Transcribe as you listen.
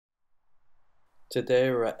Today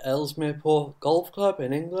we're at Ellesmere Port Golf Club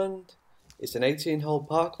in England. It's an 18-hole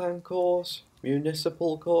parkland course,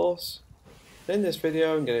 municipal course. In this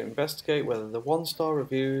video I'm going to investigate whether the 1-star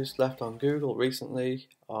reviews left on Google recently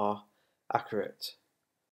are accurate.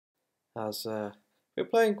 As we're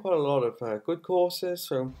playing quite a lot of good courses,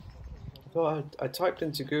 so I thought I typed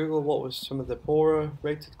into Google what was some of the poorer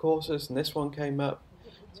rated courses, and this one came up.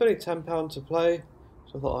 It's only £10 to play,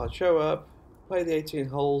 so I thought I'd show up, play the 18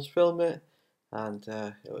 holes, film it, and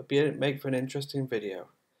it would make for an interesting video.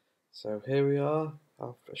 So here we are.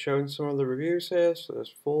 I've shown some of the reviews here. So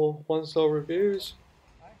there's 4 1-star reviews.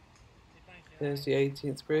 Here's the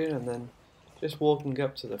 18th green, and then just walking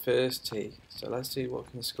up to the first tee. So let's see what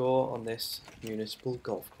we can score on this municipal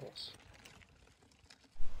golf course.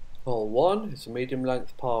 Hole 1 is a medium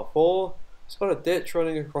length par 4. It's got a ditch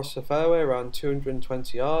running across the fairway around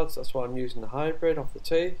 220 yards. That's why I'm using the hybrid off the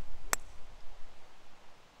tee.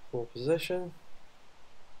 Full position.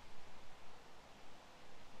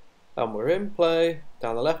 And we're in play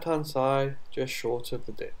down the left hand side, just short of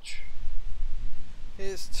the ditch.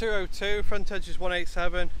 It's 202, front edge is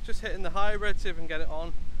 187. Just hitting the hybrid, see if we can get it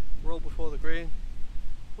on. Roll before the green.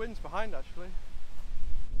 Wind's behind actually.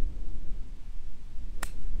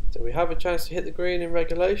 So we have a chance to hit the green in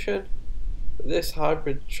regulation, but this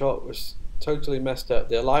hybrid shot was totally messed up.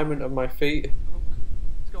 The alignment of my feet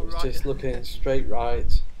was right. Just looking straight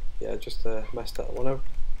right. Yeah, just messed that one up.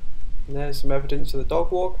 And there's some evidence of the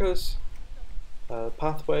dog walkers.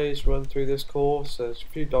 Pathways run through this course, so there's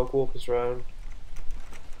a few dog walkers around.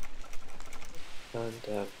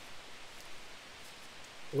 And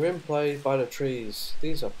we're in play by the trees.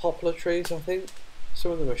 These are poplar trees, I think.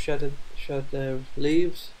 Some of them are shed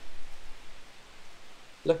leaves.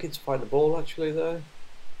 Lucky to find the ball actually there.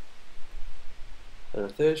 And the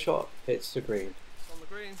third shot hits the green. It's on the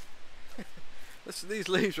green. These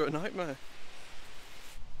leaves are a nightmare.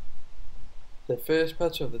 The first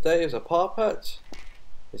putt of the day is a par putt.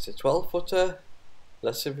 It's a 12-footer.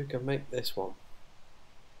 Let's see if we can make this one.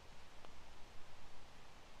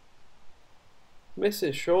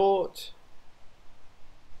 Misses short.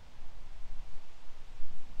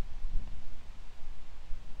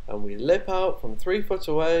 And we lip out from 3 foot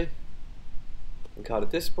away and caught a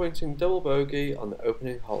disappointing double bogey on the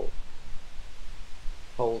opening hole.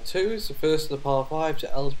 Hole 2 is the first of the par 5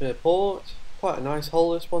 to Ellesmere Port. Quite a nice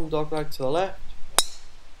hole this one, dogleg to the left.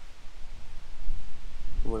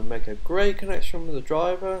 And we make a great connection with the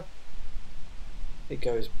driver. It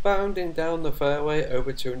goes bounding down the fairway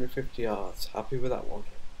over 250 yards. Happy with that one.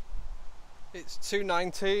 It's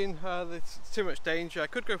 219, there's too much danger. I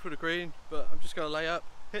could go for the green, but I'm just going to lay up.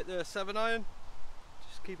 Hit the 7-iron,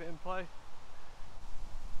 just keep it in play.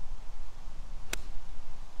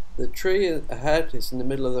 The tree ahead is in the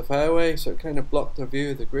middle of the fairway, so it kind of blocked the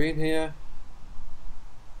view of the green here.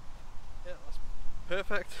 Yeah, that's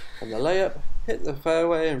perfect. And the layup hit the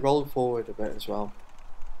fairway and rolled forward a bit as well.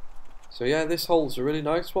 So yeah, this hole's a really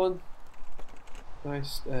nice one.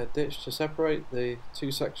 Nice ditch to separate the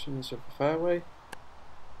 2 sections of the fairway.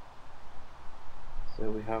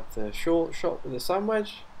 So we have the short shot with the sand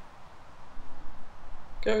wedge.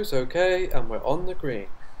 Goes okay, and we're on the green.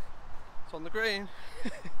 It's on the green,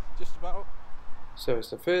 just about. So it's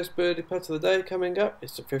the first birdie putt of the day coming up.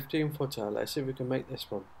 It's a 15-footer. Let's see if we can make this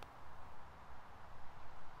one.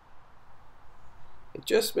 It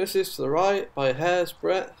just misses to the right by a hair's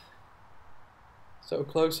breadth. So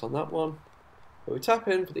close on that one. But we tap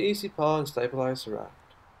in for the easy par and stabilise the round.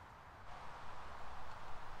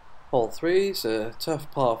 Hole 3 is a tough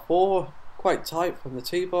par 4, quite tight from the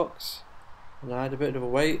tee box, and I had a bit of a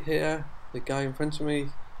wait here. The guy in front of me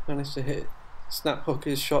managed to snap hook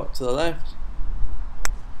his shot to the left.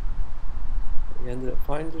 He ended up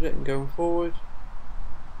finding it and going forward.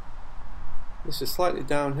 This is slightly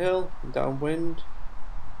downhill and downwind,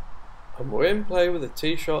 and we're in play with a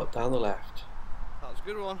tee shot down the left. That was a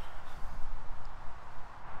good one.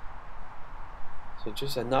 So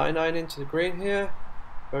just a 9-9 into the green here.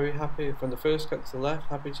 Very happy from the first cut to the left,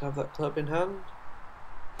 happy to have that club in hand.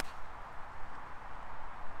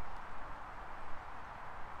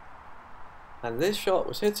 And this shot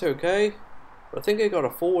was hit okay, but I think it got a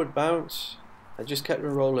forward bounce and just kept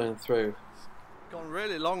on rolling through. It's gone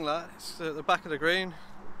really long that, it's at the back of the green,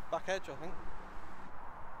 back edge I think.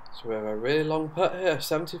 So we have a really long putt here,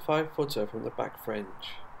 75-footer from the back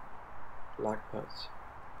fringe. Lag putt.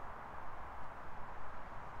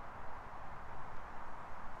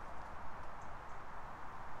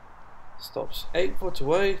 Stops 8 foot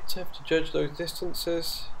away, tough to judge those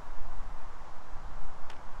distances.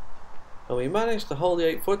 And we managed to hold the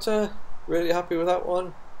 8-footer, really happy with that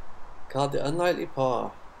one. Called the unlikely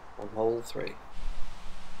par on hole 3.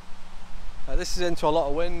 This is into a lot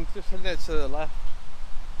of wind, just hitting it to the left.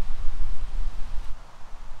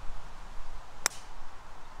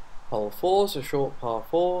 Hole 4 is a short par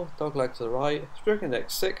 4, dog leg to the right, striking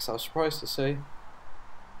next 6, I was surprised to see.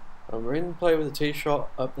 And we're in play with a tee shot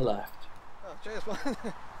up the left. Oh, cheers man.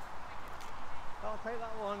 I'll take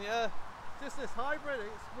that one, yeah. Just this hybrid,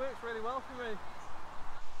 it works really well for me.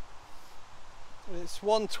 It's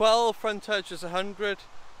 112, front edge is 100.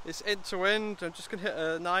 It's into wind, I'm just going to hit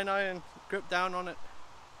a 9-iron, grip down on it.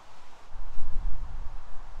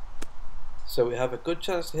 So we have a good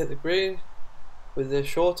chance to hit the green with this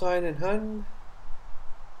short iron in hand,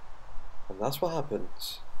 and that's what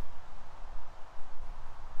happens.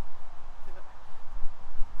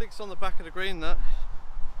 I think it's on the back of the green, that.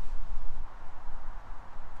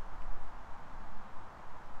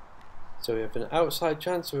 So we have an outside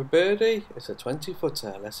chance of a birdie. It's a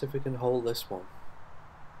 20-footer. Let's see if we can hold this one.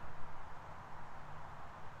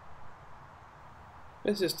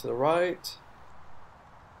 This is to the right.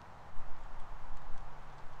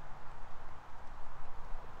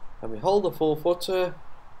 And we hold the 4-footer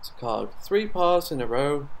to card 3 pars in a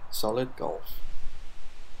row, solid golf.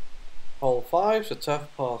 Hole 5 is a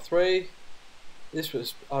tough par 3. I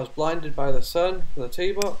was blinded by the sun from the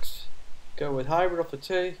tee box. Going with hybrid off the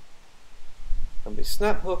tee. And we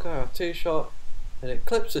snap hook our tee shot and it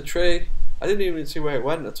clips the tree. I didn't even see where it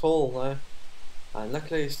went at all there. And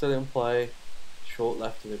luckily it's still in play, short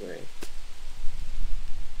left of the green.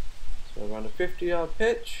 So around a 50-yard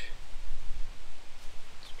pitch.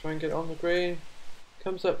 Try and get it on the green,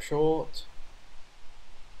 comes up short.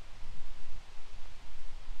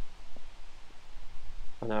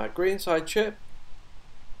 And our greenside chip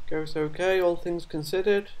goes okay, all things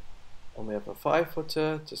considered, and we have a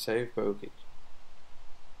 5-footer to save bogey.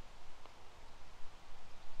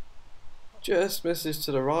 Just misses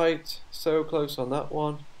to the right, so close on that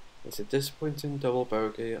one. It's a disappointing double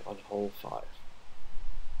bogey on hole 5.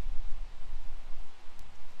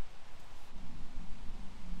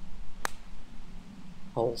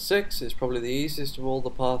 Hole 6 is probably the easiest of all the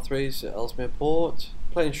par 3s at Ellesmere Port.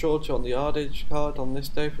 Playing shorter on the yardage card on this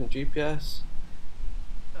day from GPS.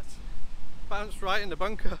 That's bounced right in the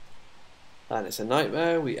bunker. And it's a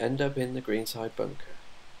nightmare, we end up in the greenside bunker.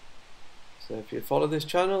 So if you follow this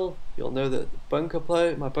channel, you'll know that my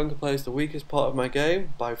bunker play is the weakest part of my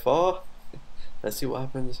game, by far. Let's see what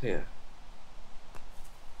happens here.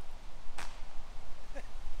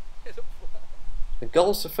 The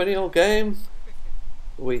golf's a funny old game.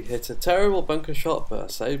 We hit a terrible bunker shot, but are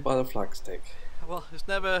saved by the flagstick. Well, it's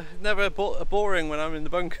never boring when I'm in the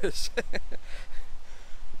bunkers.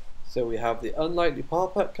 So we have the unlikely par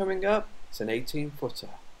putt coming up. It's an 18-footer.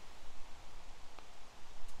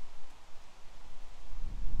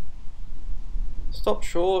 Stop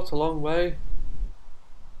short a long way.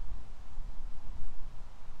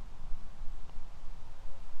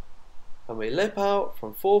 And we lip out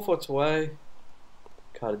from 4 foot away.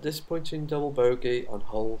 Card a disappointing double bogey on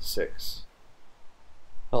hole 6.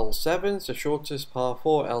 Hole 7 is the shortest par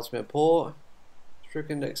 4 at Ellesmere Port.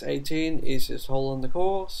 Stroke index 18, easiest hole on the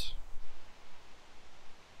course.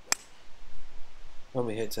 And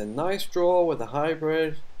we hit a nice draw with a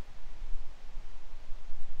hybrid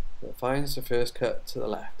that finds the first cut to the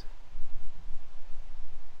left.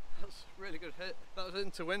 That's a really good hit. That was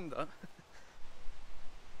into wind, that.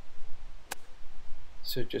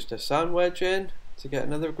 So just a sand wedge in to get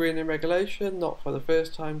another green in regulation, not for the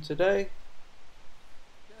first time today.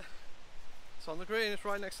 Yeah. It's on the green, it's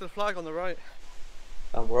right next to the flag on the right.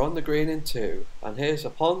 And we're on the green in 2. And here's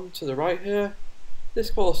a pond to the right here.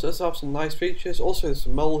 This course does have some nice features. Also there's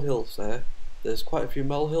some molehills there. There's quite a few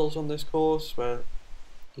molehills on this course where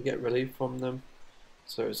you get relief from them.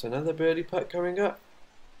 So it's another birdie putt coming up.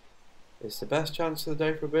 It's the best chance of the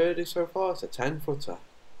day for birdie so far. It's a 10-footer.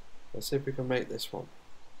 Let's see if we can make this one.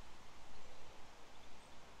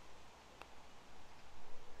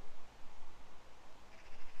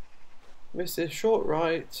 Miss this short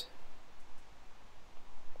right.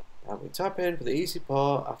 And we tap in for the easy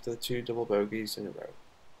par after the 2 double bogeys in a row.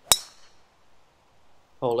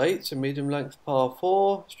 Hole 8 is a medium length par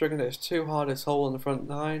 4, striking at its 2 hardest hole on the front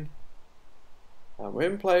 9. And we're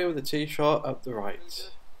in play with a tee shot up the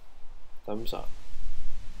right. Thumbs up.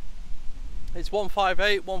 It's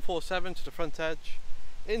 158, 147 to the front edge.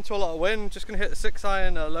 Into a lot of wind, just going to hit the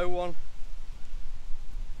 6-iron, a low one.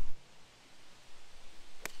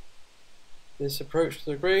 This approach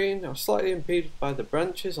to the green, I'm slightly impeded by the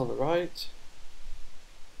branches on the right.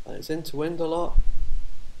 And it's into wind a lot.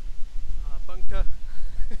 Bunker.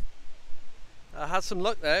 I had some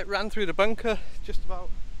luck there, it ran through the bunker just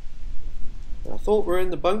about. I thought we were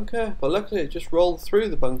in the bunker, but luckily it just rolled through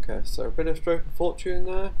the bunker, so a bit of stroke of fortune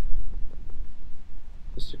there.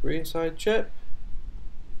 Just a greenside chip.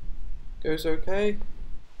 Goes okay.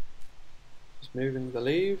 Just moving the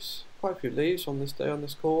leaves. Quite a few leaves on this day on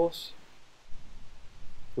this course.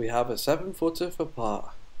 We have a 7-footer for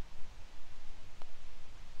par.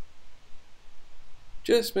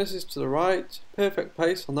 Just misses to the right. Perfect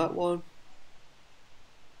pace on that one.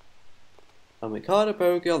 And we card a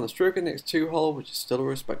bogey on the stroking next 2 hole, which is still a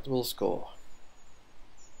respectable score.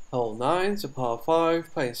 Hole 9's a par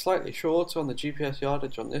 5, playing slightly shorter on the GPS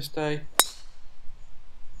yardage on this day.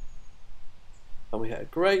 And we hit a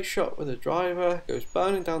great shot with a driver, goes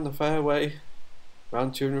bounding down the fairway,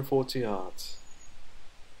 around 240 yards.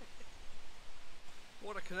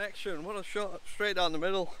 What a connection, what a shot, straight down the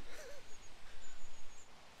middle.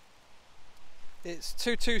 It's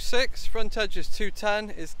 226, front edge is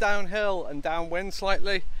 210, it's downhill and downwind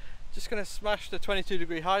slightly. Just going to smash the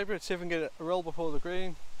 22-degree hybrid, see if we can get a roll before the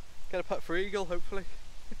green. Get a putt for eagle, hopefully.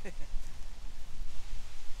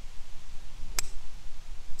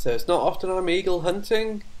 So it's not often I'm eagle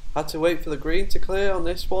hunting. Had to wait for the green to clear on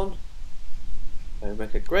this one. And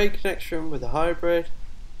make a great connection with the hybrid.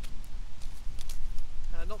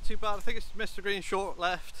 Not too bad, I think it's missed the green short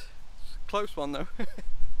left. It's a close one though.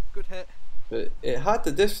 Good hit. But it had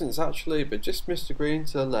the distance actually, but just missed the green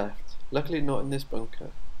to the left. Luckily not in this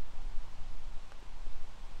bunker.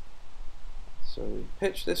 So we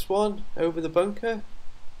pitch this one over the bunker.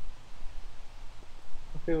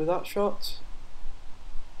 Happy with that shot.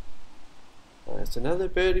 There's another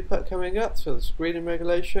birdie putt coming up, so the green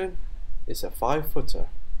regulation is a 5-footer.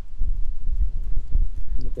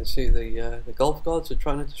 You can see the golf gods are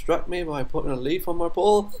trying to distract me by putting a leaf on my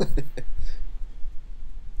ball.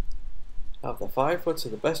 Have the 5-footer,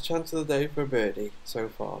 the best chance of the day for a birdie so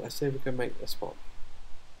far. Let's see if we can make this one.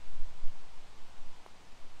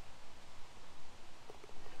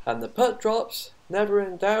 And the putt drops, never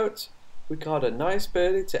in doubt. We caught a nice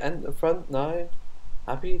birdie to end the front 9.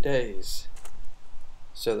 Happy days.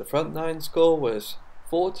 So the front 9 score was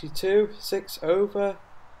 42, 6 over.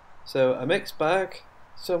 So a mixed bag,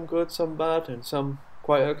 some good, some bad, and some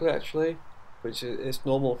quite ugly actually, which is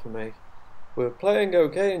normal for me. We're playing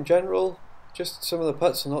okay in general, just some of the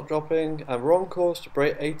putts are not dropping, and we're on course to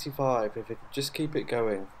break 85 if we can just keep it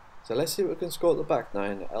going. So let's see what we can score at the back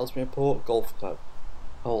 9 at Ellesmere Port Golf Club.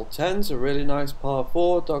 Hole 10's a really nice par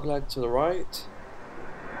 4, dogleg to the right.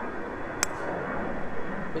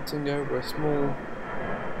 Hitting over a small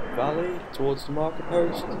valley towards the marker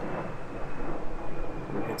post. And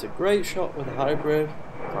hits a great shot with a hybrid,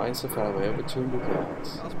 finds the fairway over 200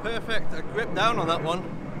 yards. That's perfect, a grip down on that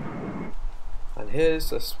one. And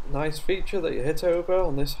here's a nice feature that you hit over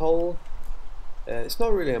on this hole. It's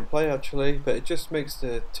not really in play actually, but it just makes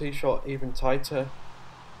the tee shot even tighter.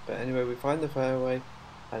 But anyway, we find the fairway,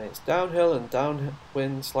 and it's downhill and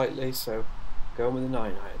downwind slightly, so going with a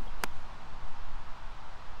 9-iron.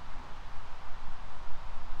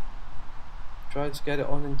 Tried to get it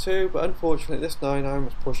on in 2, but unfortunately this 9-iron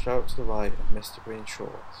was pushed out to the right and missed the green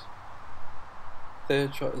short.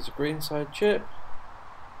 Third shot is a greenside chip.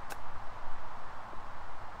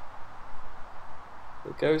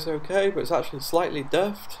 It goes okay, but it's actually slightly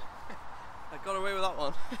duffed. I got away with that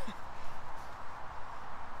one.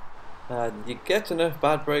 And you get enough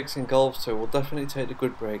bad breaks in golf, so we'll definitely take the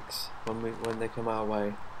good breaks when they come our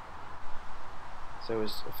way. So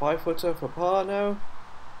it's a 5-footer for par now.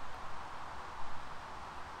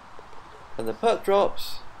 And the putt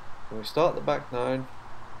drops, and we start the back 9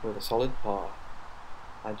 with a solid par.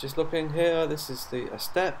 And just looking here, this is a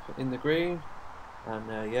step in the green,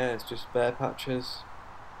 and yeah, it's just bare patches.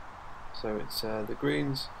 So it's the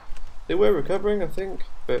greens, they were recovering I think,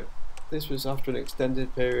 but this was after an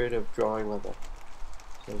extended period of dry weather.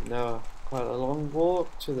 So now quite a long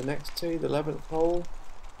walk to the next tee, the 11th hole.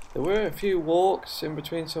 There were a few walks in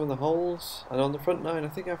between some of the holes, and on the front 9 I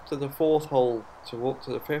think after the 4th hole to walk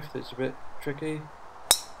to the 5th is a bit tricky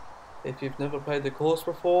if you've never played the course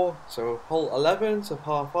before. So hole 11's a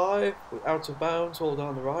par 5 with out of bounds all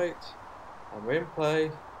down the right, and we're in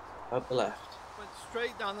play up the left. Went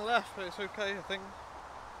straight down the left, but it's okay I think.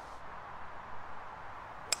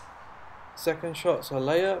 Second shot's a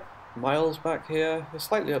layup, miles back here. It's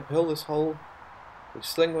slightly uphill this hole. We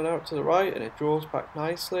sling one out to the right and it draws back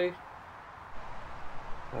nicely.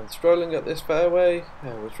 And strolling up this fairway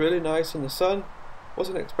was really nice in the sun.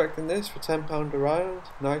 Wasn't expecting this for 10 pound a round.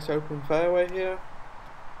 Nice open fairway here.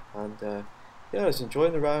 And yeah, I was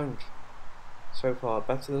enjoying the round so far,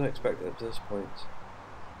 better than expected up to this point.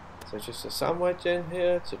 So just a sand wedge in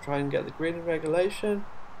here to try and get the green in regulation.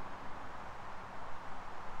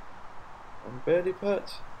 And birdie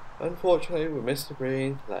putt. Unfortunately, we missed the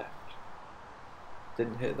green left.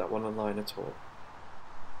 Didn't hit that one on line at all.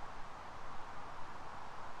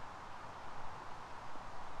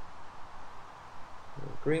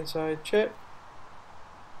 Greenside chip.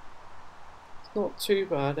 It's not too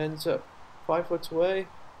bad, ends up 5 foot away.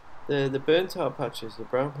 The burnt out patches, the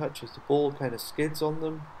brown patches, the ball kind of skids on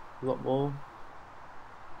them a lot more.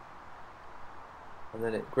 And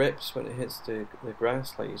then it grips when it hits the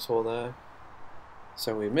grass like you saw there.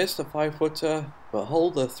 So we missed a 5 footer, but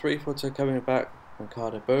hold the 3 footer coming back and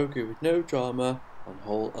card a bogey with no drama on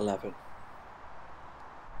hole 11.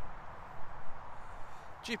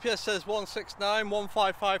 GPS says 169,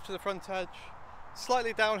 155 to the front edge.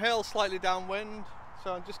 Slightly downhill, slightly downwind.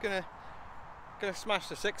 So I'm just gonna smash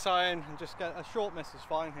the 6 iron and just get a short miss is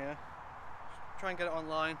fine here. Try and get it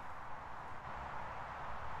online.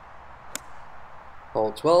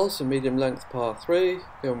 Hole 12 is a medium length par 3,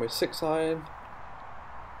 going with 6 iron.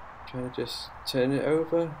 Trying to just turn it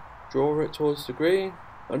over, draw it towards the green.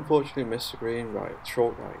 Unfortunately missed the green right,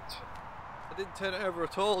 short right. I didn't turn it over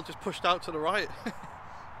at all, just pushed out to the right.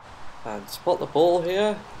 And spot the ball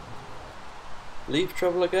here. Leaf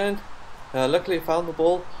trouble again. Luckily found the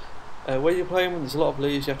ball. When you're playing when there's a lot of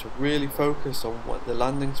leaves, you have to really focus on what the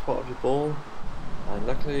landing spot of your ball. And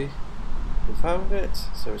luckily we found it,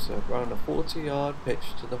 so it's around a 40-yard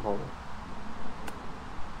pitch to the hole.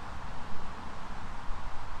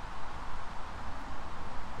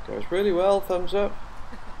 It goes really well, thumbs up.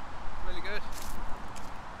 Really good.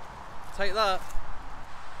 Take that.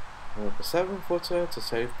 And with a 7 footer to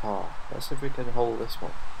save par. Let's see if we can hold this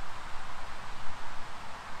one.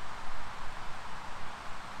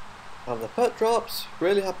 And the putt drops,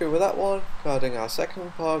 really happy with that one, carding our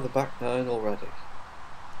second par of the back 9 already.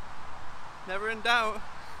 Never in doubt.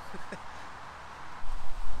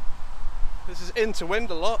 This is in to wind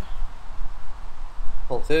a lot.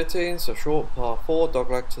 Hole 13, so short par 4,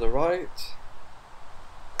 dogleg to the right.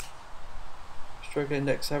 Stroke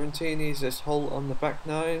index 17, easiest hole on the back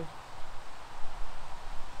 9.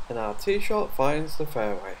 And our tee shot finds the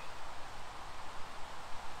fairway.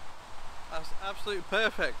 That's absolutely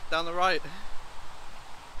perfect, down the right.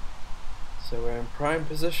 So we're in prime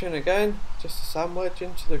position again, just a sand wedge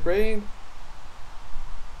into the green.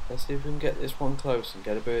 Let's see if we can get this one close and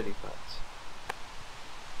get a birdie putt.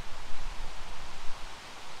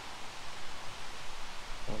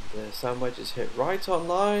 And the sand wedge is hit right on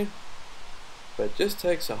line, but just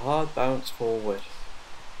takes a hard bounce forward.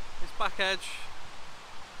 This back edge,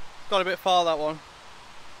 got a bit far that one.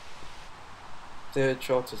 Third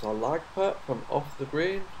shot is our lag putt from off the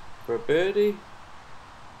green for a birdie.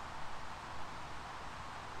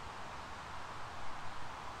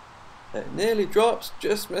 It nearly drops,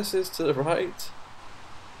 just misses to the right.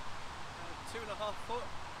 2.5 foot.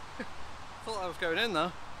 Thought I was going in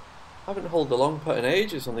though. Haven't held the long putt in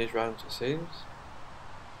ages on these rounds it seems.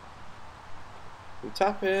 We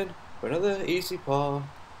tap in for another easy par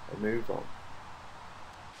and move on.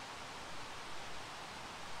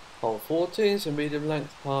 Hole 14 is a medium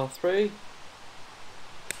length par 3.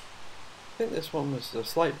 I think this one was a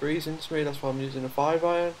slight breeze into me, that's why I'm using a 5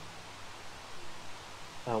 iron.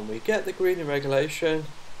 And we get the green in regulation.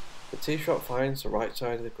 The tee shot finds the right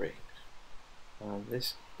side of the green. And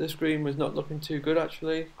this green was not looking too good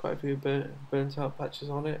actually, quite a few burnt out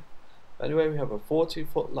patches on it. Anyway, we have a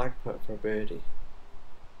 40-foot lag putt for a birdie.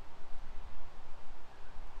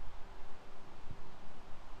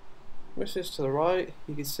 Misses to the right,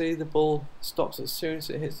 you can see the ball stops as soon as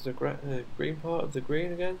it hits the green part of the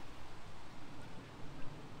green again.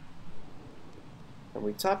 And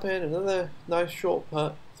we tap in another nice short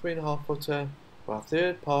putt, 3.5 footer, for our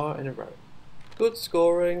third par in a row. Good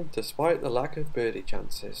scoring despite the lack of birdie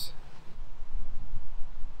chances.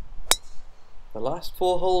 The last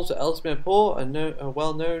 4 holes at Ellesmere Port are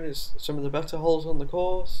well known as some of the better holes on the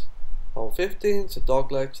course. Hole 15 is a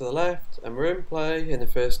dogleg to the left, and we're in play in the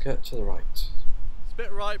first cut to the right. It's a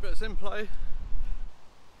bit right, but it's in play.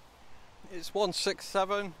 It's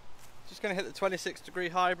 167. Just going to hit the 26-degree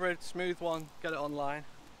hybrid, smooth one, get it online.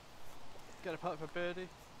 Get a putt for birdie.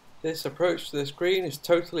 This approach to this green is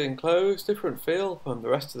totally enclosed, different feel from the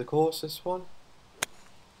rest of the course this one.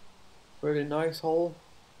 Really nice hole,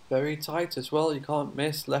 very tight as well, you can't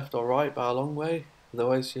miss left or right by a long way,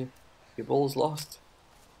 otherwise your ball's lost.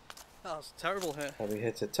 That was terrible here. And we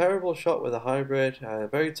hit a terrible shot with a hybrid, a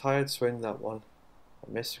very tired swing that one.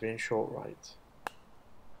 I missed the green short right.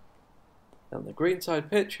 And the greenside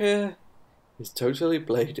pitch here is totally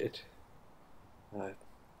bladed.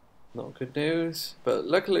 Not good news, but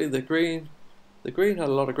luckily the green had a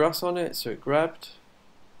lot of grass on it, so it grabbed.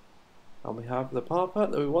 And we have the par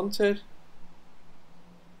putt that we wanted.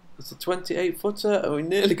 It's a 28 footer and we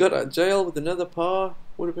nearly got out of jail with another par.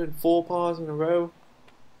 Would have been 4 pars in a row.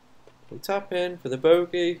 We tap in for the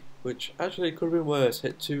bogey, which actually could have been worse.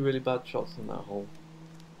 Hit 2 really bad shots in that hole.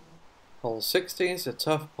 Hole 16 is a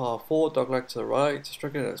tough par 4 dogleg to the right,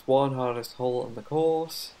 striking its one hardest hole on the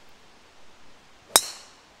course.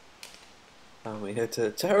 And we hit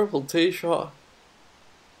a terrible tee shot.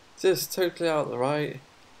 Just totally out the right.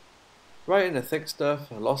 Right in the thick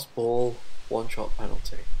stuff, a lost ball, 1 shot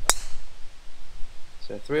penalty.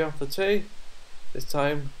 So 3 off the tee. This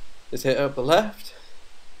time it's hit up the left,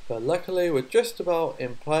 but luckily we're just about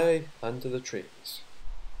in play under the trees.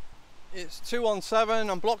 It's 2 on 7.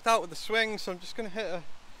 I'm blocked out with the swing, so I'm just going to hit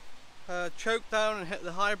a choke down and hit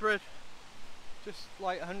the hybrid. Just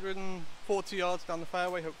like 140 yards down the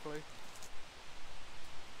fairway, hopefully.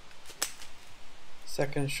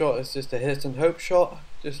 Second shot is just a hit and hope shot,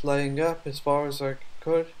 just laying up as far as I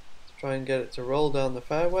could to try and get it to roll down the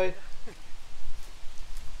fairway.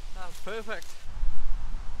 That's perfect.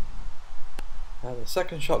 And the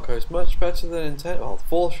second shot goes much better than intended. Well, the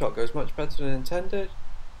fourth shot goes much better than intended.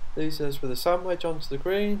 Leads us with a sand wedge onto the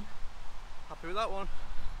green. Happy with that one.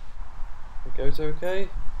 It goes okay.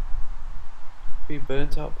 A few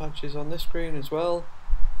burnt out patches on this green as well.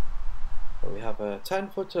 But we have a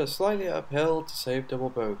 10 footer slightly uphill to save double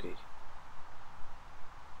bogey.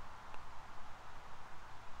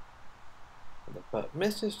 And the putt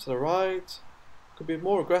misses to the right. Could be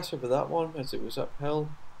more aggressive with that one as it was uphill,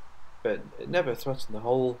 but it never threatened the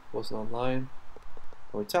hole, wasn't on line.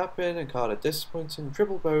 And we tap in and card a disappointing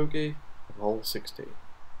triple bogey on hole 16.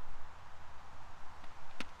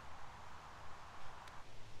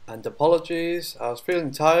 And apologies, I was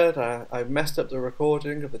feeling tired. I messed up the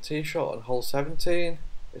recording of the tee shot on hole 17.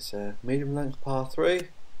 It's a medium length par 3.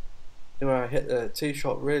 Anyway, I hit the tee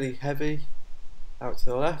shot really heavy out to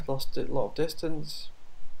the left, lost a lot of distance.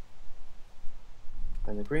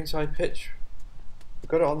 And the greenside pitch, we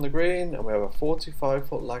got it on the green and we have a 45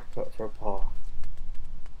 foot lag putt for a par.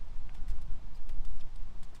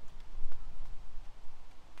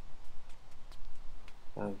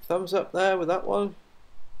 And thumbs up there with that one.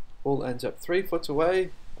 Ball ends up 3 foot away.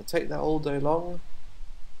 I take that all day long.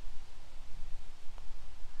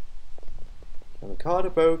 And we card a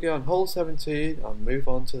bogey on hole 17 and move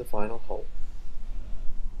on to the final hole.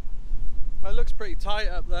 Well, it looks pretty tight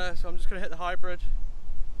up there, so I'm just going to hit the hybrid.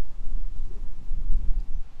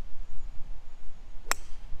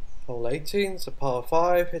 Hole 18 is a par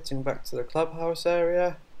 5, hitting back to the clubhouse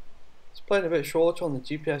area. It's playing a bit shorter on the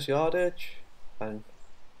GPS yardage and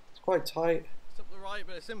it's quite tight. It's up the right,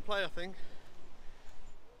 but it's in play, I think.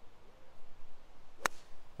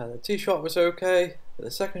 And the tee shot was okay, but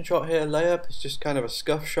the second shot here, layup, is just kind of a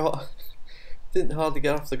scuff shot. Didn't hardly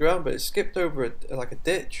get off the ground, but it skipped over like a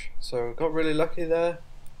ditch, so got really lucky there.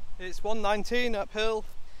 It's 119 uphill,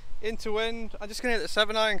 into wind. I'm just going to hit the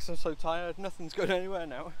 7-iron because I'm so tired. Nothing's going anywhere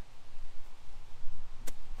now.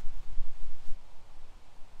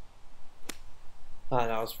 And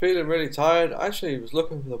I was feeling really tired. I actually was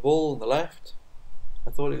looking for the ball on the left.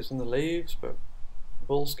 I thought it was in the leaves, but the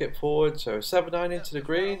ball skipped forward, so 7-iron into the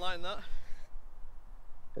green.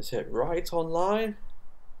 It's hit right on line,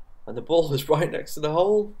 and the ball was right next to the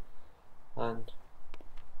hole. And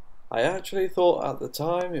I actually thought at the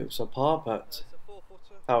time it was a par putt.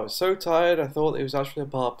 I was so tired I thought it was actually a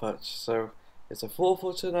par putt. So it's a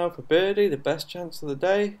 4-footer now for birdie, the best chance of the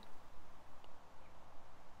day.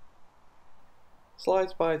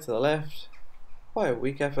 Slides by to the left. Quite a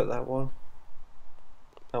weak effort, that one.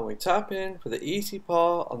 And we tap in for the easy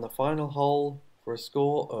par on the final hole for a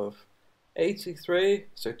score of 83,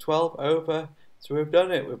 so 12 over. So we've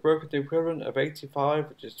done it, we've broken the equivalent of 85,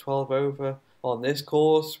 which is 12 over on this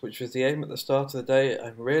course, which was the aim at the start of the day.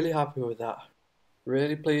 I'm really happy with that.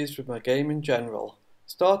 Really pleased with my game in general.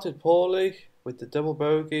 Started poorly with the double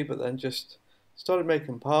bogey, but then just started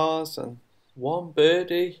making pars, and 1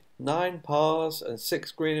 birdie, 9 pars and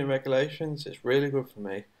 6 green in regulations. It's really good for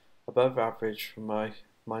me, above average for my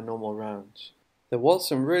normal rounds. There was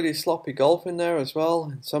some really sloppy golf in there as well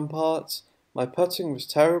in some parts. My putting was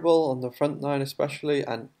terrible on the front 9 especially,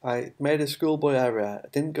 and I made a schoolboy error. I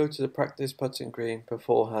didn't go to the practice putting green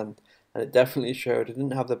beforehand, and it definitely showed. I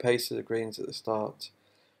didn't have the pace of the greens at the start.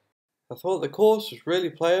 I thought the course was really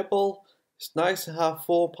playable. It's nice to have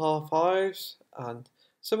 4 par 5s, and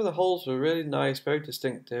some of the holes were really nice, very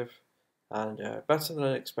distinctive, and better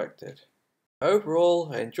than expected.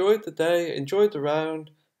 Overall, I enjoyed the day, enjoyed the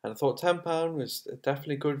round, and I thought £10 was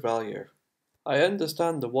definitely good value. I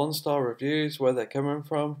understand the 1-star reviews, where they're coming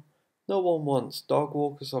from. No one wants dog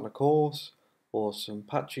walkers on a course, or some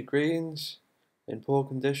patchy greens in poor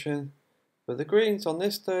condition. But the greens on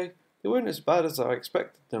this day, they weren't as bad as I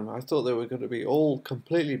expected them. I thought they were going to be all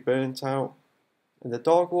completely burnt out. And the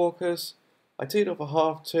dog walkers, I teed off a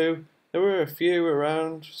half 2. There were a few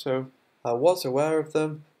around, so I was aware of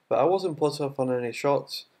them, but I wasn't put off on any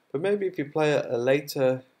shots. But maybe if you play at a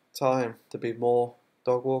later time, there'd be more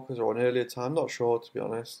dog walkers, or an earlier time, not sure to be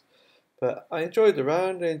honest. But I enjoyed the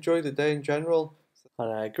round, I enjoyed the day in general,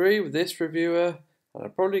 and I agree with this reviewer, and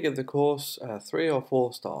I'd probably give the course 3 or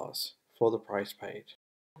 4 stars for the price paid.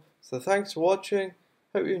 So thanks for watching,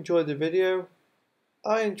 hope you enjoyed the video.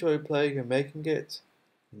 I enjoyed playing and making it,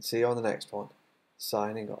 and see you on the next one.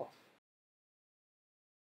 Signing off.